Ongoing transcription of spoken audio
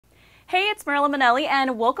Hey, it's Marilla Manelli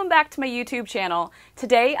and welcome back to my YouTube channel.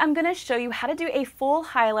 Today I'm going to show you how to do a full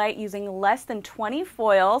highlight using less than 20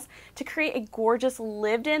 foils to create a gorgeous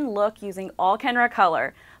lived-in look using all Kenra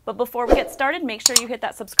color. But before we get started, make sure you hit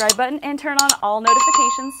that subscribe button and turn on all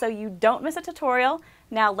notifications so you don't miss a tutorial.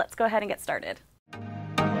 Now let's go ahead and get started.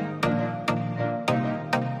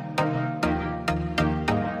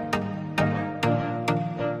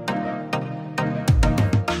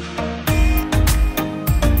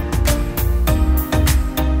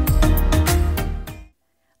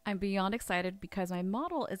 I'm beyond excited because my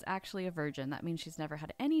model is actually a virgin. That means she's never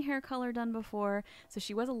had any hair color done before, so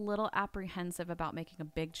she was a little apprehensive about making a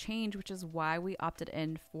big change, which is why we opted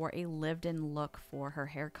in for a lived-in look for her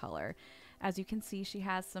hair color. As you can see, she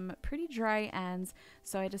has some pretty dry ends,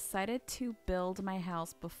 so I decided to build my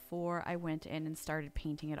house before I went in and started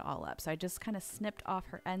painting it all up. So I just kind of snipped off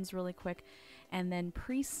her ends really quick and then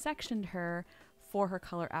pre-sectioned her for her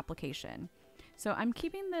color application. So I'm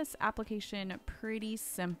keeping this application pretty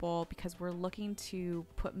simple because we're looking to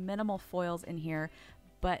put minimal foils in here,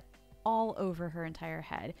 but all over her entire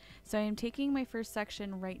head. So I'm taking my first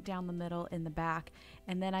section right down the middle in the back,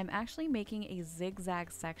 and then I'm actually making a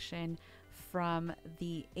zigzag section from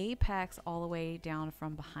the apex all the way down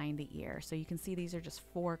from behind the ear. So you can see these are just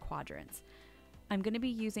 4 quadrants. I'm going to be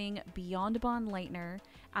using Beyond Bond Lightener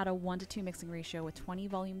at a 1:2 mixing ratio with 20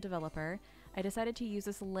 volume developer. I decided to use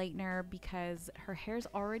this lightener because her hair's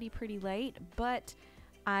already pretty light, but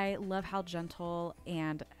I love how gentle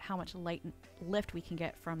and how much lift we can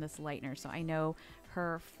get from this lightener. So I know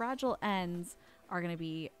her fragile ends are going to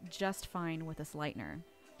be just fine with this lightener.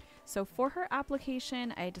 So for her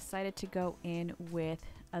application, I decided to go in with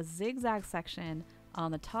a zigzag section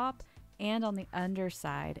on the top and on the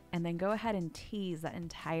underside, and then go ahead and tease that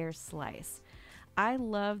entire slice. I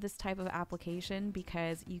love this type of application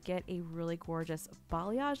because you get a really gorgeous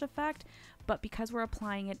balayage effect, but because we're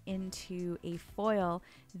applying it into a foil,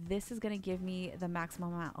 this is going to give me the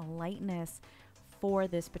maximum amount of lightness for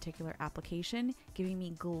this particular application, giving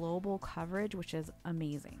me global coverage, which is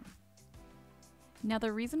amazing. Now,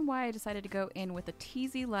 the reason why I decided to go in with a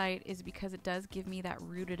teasy light is because it does give me that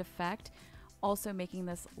rooted effect, also making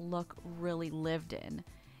this look really lived in.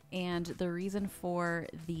 And the reason for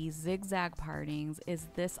the zigzag partings is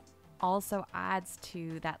this also adds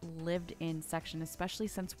to that lived in section, especially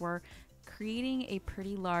since we're creating a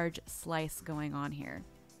pretty large slice going on here.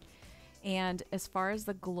 And as far as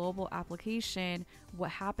the global application,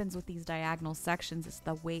 what happens with these diagonal sections is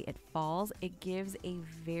the way it falls. It gives a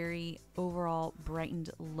very overall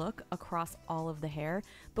brightened look across all of the hair,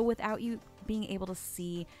 but without you being able to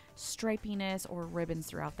see stripiness or ribbons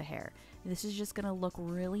throughout the hair. This is just going to look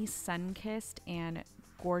really sun-kissed and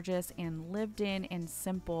gorgeous and lived in and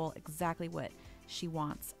simple, exactly what she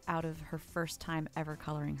wants out of her first time ever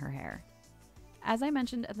coloring her hair. As I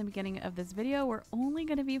mentioned at the beginning of this video, we're only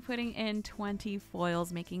going to be putting in 20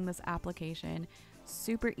 foils, making this application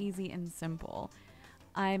super easy and simple.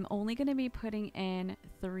 I'm only going to be putting in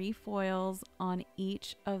 3 foils on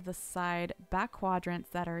each of the side back quadrants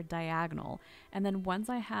that are diagonal. And then once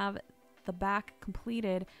I have the back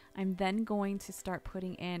completed, I'm then going to start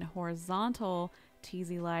putting in horizontal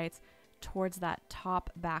teasy lights towards that top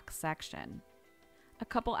back section. A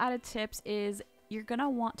couple added tips is you're going to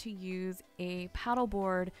want to use a paddle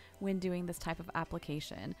board when doing this type of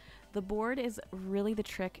application. The board is really the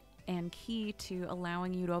trick and key to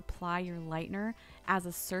allowing you to apply your lightener as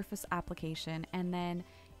a surface application, and then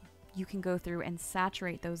you can go through and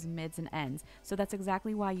saturate those mids and ends. So that's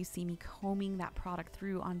exactly why you see me combing that product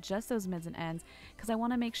through on just those mids and ends, because I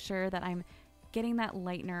want to make sure that I'm getting that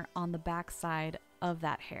lightener on the back side of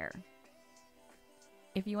that hair.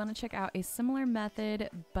 If you want to check out a similar method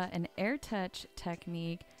but an air touch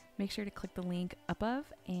technique, make sure to click the link above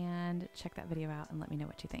and check that video out and let me know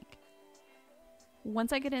what you think.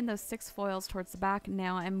 Once I get in those 6 foils towards the back,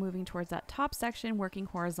 now I'm moving towards that top section, working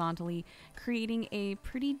horizontally, creating a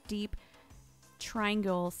pretty deep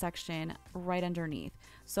triangle section right underneath.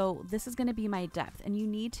 So this is going to be my depth, and you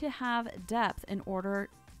need to have depth in order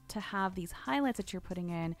to have these highlights that you're putting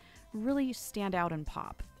in really stand out and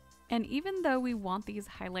pop. And even though we want these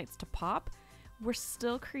highlights to pop, we're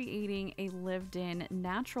still creating a lived-in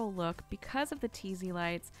natural look because of the teasy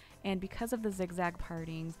lights and because of the zigzag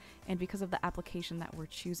partings and because of the application that we're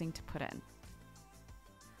choosing to put in.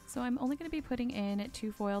 So I'm only going to be putting in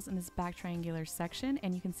 2 foils in this back triangular section,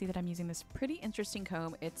 and you can see that I'm using this pretty interesting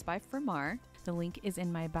comb. It's by Fremar. The link is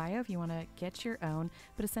in my bio if you want to get your own,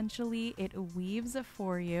 but essentially it weaves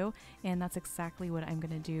for you, and that's exactly what I'm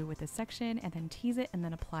going to do with this section, and then tease it and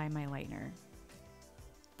then apply my lightener.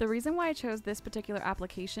 The reason why I chose this particular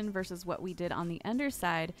application versus what we did on the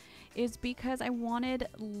underside is because I wanted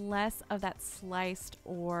less of that sliced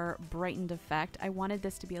or brightened effect. I wanted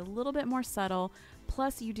this to be a little bit more subtle.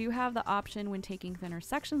 Plus, you do have the option when taking thinner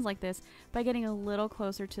sections like this by getting a little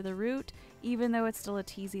closer to the root. Even though it's still a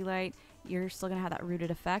teasy light, you're still gonna have that rooted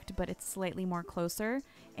effect, but it's slightly more closer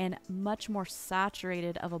and much more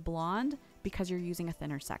saturated of a blonde because you're using a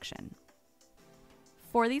thinner section.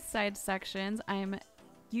 For these side sections, I'm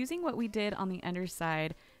using what we did on the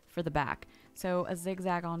underside for the back. So a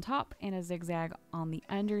zigzag on top and a zigzag on the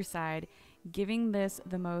underside, giving this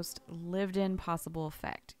the most lived in possible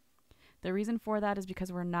effect. The reason for that is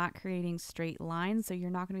because we're not creating straight lines, so you're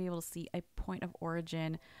not going to be able to see a point of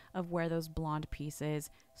origin of where those blonde pieces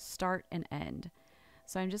start and end.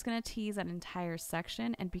 So I'm just going to tease that entire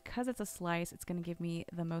section, and because it's a slice, it's going to give me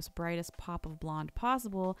the most brightest pop of blonde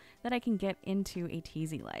possible that I can get into a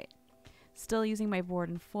teasy light. Still using my board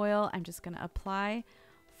and foil, I'm just going to apply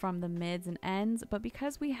from the mids and ends, but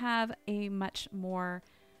because we have a much more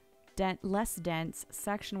less dense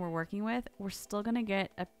section we're working with, we're still going to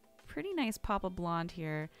get a pretty nice pop of blonde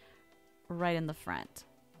here right in the front.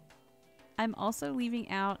 I'm also leaving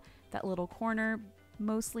out that little corner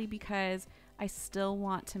mostly because I still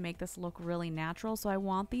want to make this look really natural, so I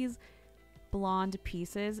want these blonde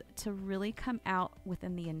pieces to really come out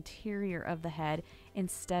within the interior of the head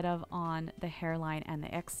instead of on the hairline and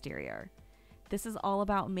the exterior. This is all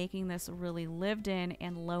about making this really lived in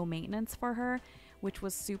and low maintenance for her, which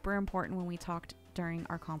was super important when we talked during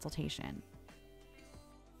our consultation.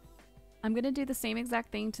 I'm going to do the same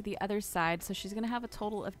exact thing to the other side, so she's going to have a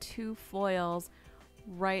total of 2 foils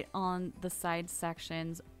right on the side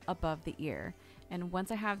sections above the ear. And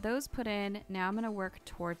once I have those put in, now I'm going to work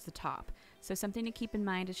towards the top. So something to keep in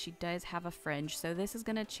mind is she does have a fringe, so this is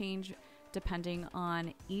going to change depending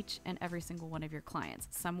on each and every single one of your clients.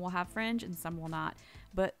 Some will have fringe and some will not.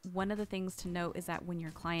 But one of the things to note is that when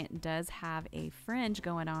your client does have a fringe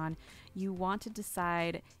going on, you want to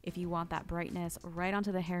decide if you want that brightness right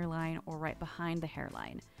onto the hairline or right behind the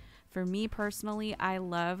hairline. For me personally, I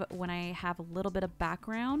love when I have a little bit of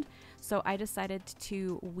background, so I decided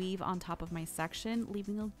to weave on top of my section,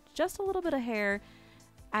 leaving just a little bit of hair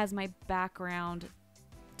as my background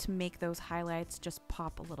to make those highlights just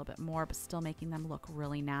pop a little bit more, but still making them look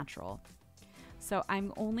really natural. So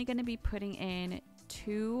I'm only going to be putting in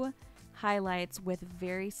 2 highlights with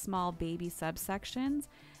very small baby subsections,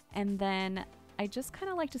 and then I just kind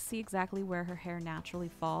of like to see exactly where her hair naturally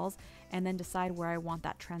falls and then decide where I want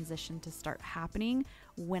that transition to start happening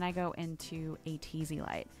when I go into a teasy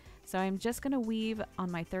light. So I'm just going to weave on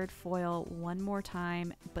my 3rd foil one more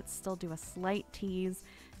time, but still do a slight tease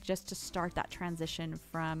just to start that transition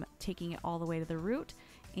from taking it all the way to the root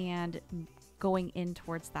and going in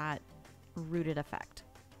towards that rooted effect.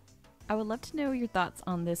 I would love to know your thoughts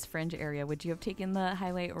on this fringe area. Would you have taken the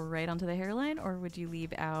highlight right onto the hairline, or would you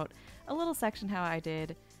leave out a little section how I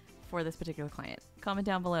did for this particular client? Comment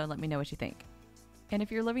down below and let me know what you think. And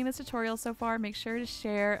if you're loving this tutorial so far, make sure to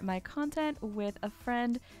share my content with a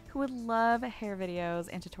friend who would love hair videos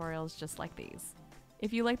and tutorials just like these.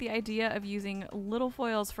 If you like the idea of using little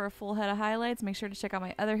foils for a full head of highlights, make sure to check out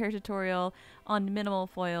my other hair tutorial on minimal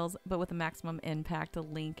foils, but with a maximum impact. The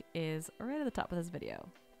link is right at the top of this video.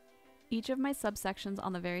 Each of my subsections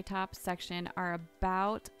on the very top section are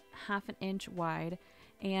about 1/2 inch wide,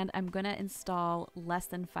 and I'm gonna install less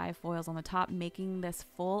than 5 foils on the top, making this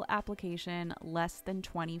full application less than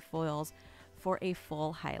 20 foils for a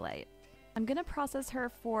full highlight. I'm gonna process her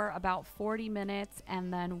for about 40 minutes,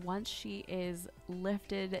 and then once she is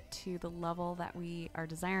lifted to the level that we are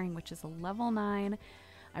desiring, which is a level 9,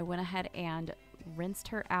 I went ahead and rinsed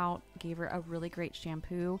her out, gave her a really great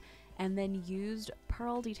shampoo, and then used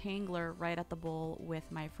Pearl Detangler right at the bowl with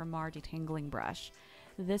my Fermar detangling brush.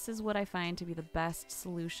 This is what I find to be the best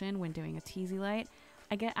solution when doing a teasy light.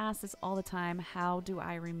 I get asked this all the time: how do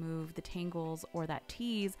I remove the tangles or that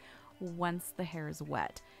tease once the hair is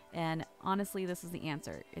wet? And honestly, this is the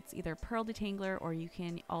answer. It's either Pearl Detangler, or you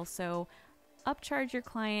can also upcharge your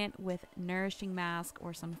client with nourishing mask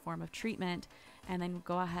or some form of treatment, and then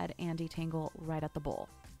go ahead and detangle right at the bowl.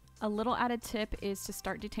 A little added tip is to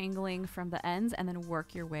start detangling from the ends and then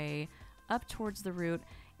work your way up towards the root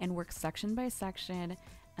and work section by section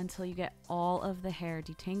until you get all of the hair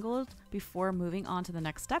detangled before moving on to the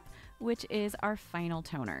next step, which is our final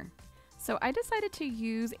toner. So I decided to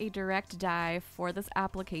use a direct dye for this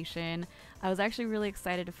application. I was actually really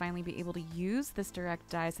excited to finally be able to use this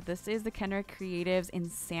direct dye. So this is the Kenra Creatives in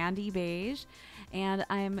Sandy Beige, and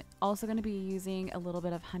I'm also going to be using a little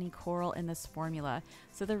bit of honey coral in this formula.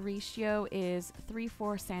 So the ratio is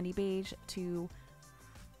 3/4 Sandy Beige to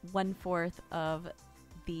 1/4 of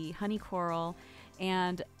the honey coral,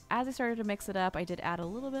 and as I started to mix it up, I did add a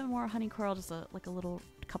little bit more honey coral, just like a little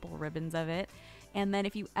couple of ribbons of it. And then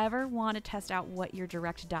if you ever want to test out what your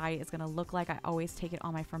direct dye is going to look like, I always take it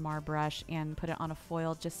on my Fermar brush and put it on a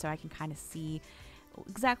foil just so I can kind of see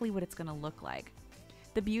exactly what it's going to look like.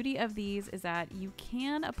 The beauty of these is that you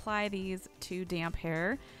can apply these to damp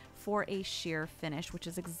hair for a sheer finish, which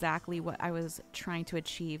is exactly what I was trying to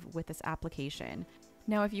achieve with this application.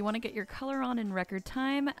 Now, if you want to get your color on in record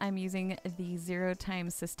time, I'm using the 0 time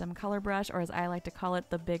system color brush, or as I like to call it,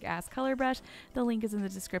 the big ass color brush. The link is in the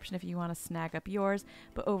description if you want to snag up yours.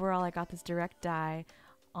 But overall, I got this direct dye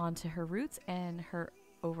onto her roots and her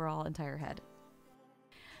overall entire head.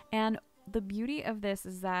 And the beauty of this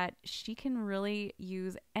is that she can really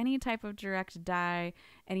use any type of direct dye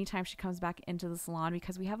anytime she comes back into the salon,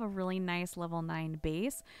 because we have a really nice level 9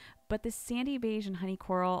 base. But this sandy beige and honey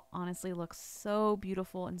coral honestly looks so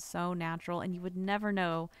beautiful and so natural, and you would never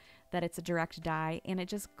know that it's a direct dye, and it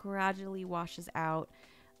just gradually washes out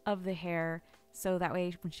of the hair, so that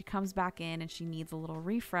way when she comes back in and she needs a little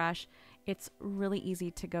refresh, it's really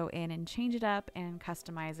easy to go in and change it up and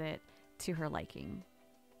customize it to her liking.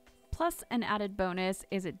 Plus, an added bonus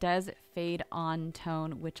is it does fade on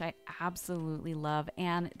tone, which I absolutely love,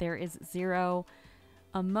 and there is 0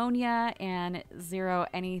 ammonia and 0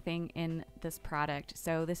 anything in this product.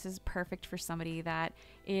 So this is perfect for somebody that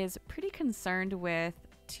is pretty concerned with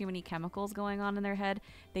too many chemicals going on in their head.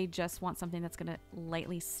 They just want something that's going to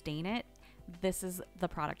lightly stain it. This is the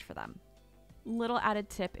product for them. Little added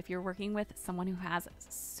tip, if you're working with someone who has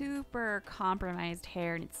super compromised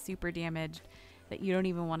hair and it's super damaged, that you don't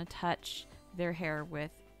even want to touch their hair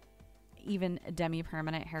with even a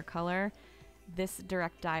demi-permanent hair color, this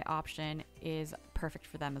direct dye option is perfect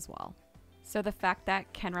for them as well. So the fact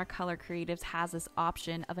that Kenra Color Creatives has this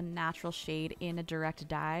option of a natural shade in a direct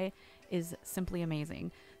dye is simply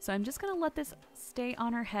amazing. So I'm just going to let this stay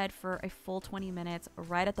on her head for a full 20 minutes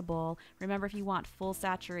right at the bowl. Remember, if you want full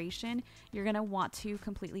saturation, you're going to want to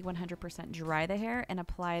completely 100% dry the hair and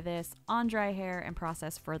apply this on dry hair and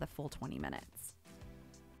process for the full 20 minutes.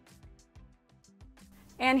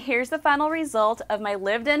 And here's the final result of my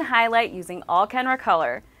lived-in highlight using all Kenra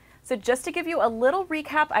color. So just to give you a little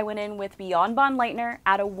recap, I went in with Beyond Bond Lightener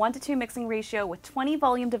at a 1:2 mixing ratio with 20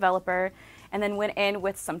 volume developer, and then went in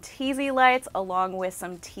with some teasylights along with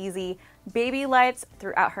some teasy babylights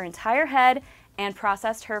throughout her entire head and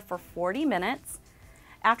processed her for 40 minutes.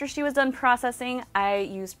 After she was done processing, I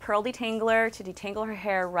used Pearl Detangler to detangle her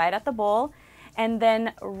hair right at the bowl, and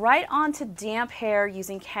then right onto damp hair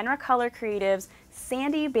using Kenra Color Creatives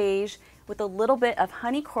Sandy Beige with a little bit of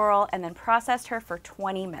honey coral, and then processed her for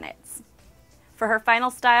 20 minutes. For her final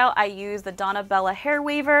style, I used the Donna Bella Hair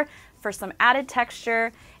Waver for some added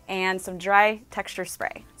texture and some dry texture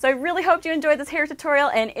spray. So I really hope you enjoyed this hair tutorial,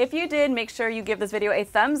 and if you did, make sure you give this video a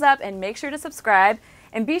thumbs up and make sure to subscribe.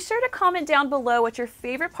 And be sure to comment down below what your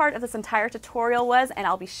favorite part of this entire tutorial was, and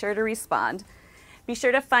I'll be sure to respond. Be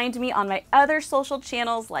sure to find me on my other social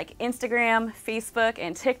channels like Instagram, Facebook,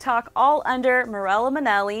 and TikTok, all under Morella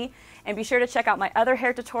Manelli. And be sure to check out my other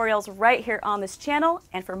hair tutorials right here on this channel.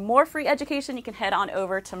 And for more free education, you can head on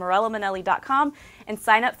over to morellamanelli.com and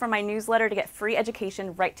sign up for my newsletter to get free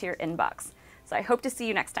education right to your inbox. So I hope to see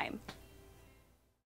you next time.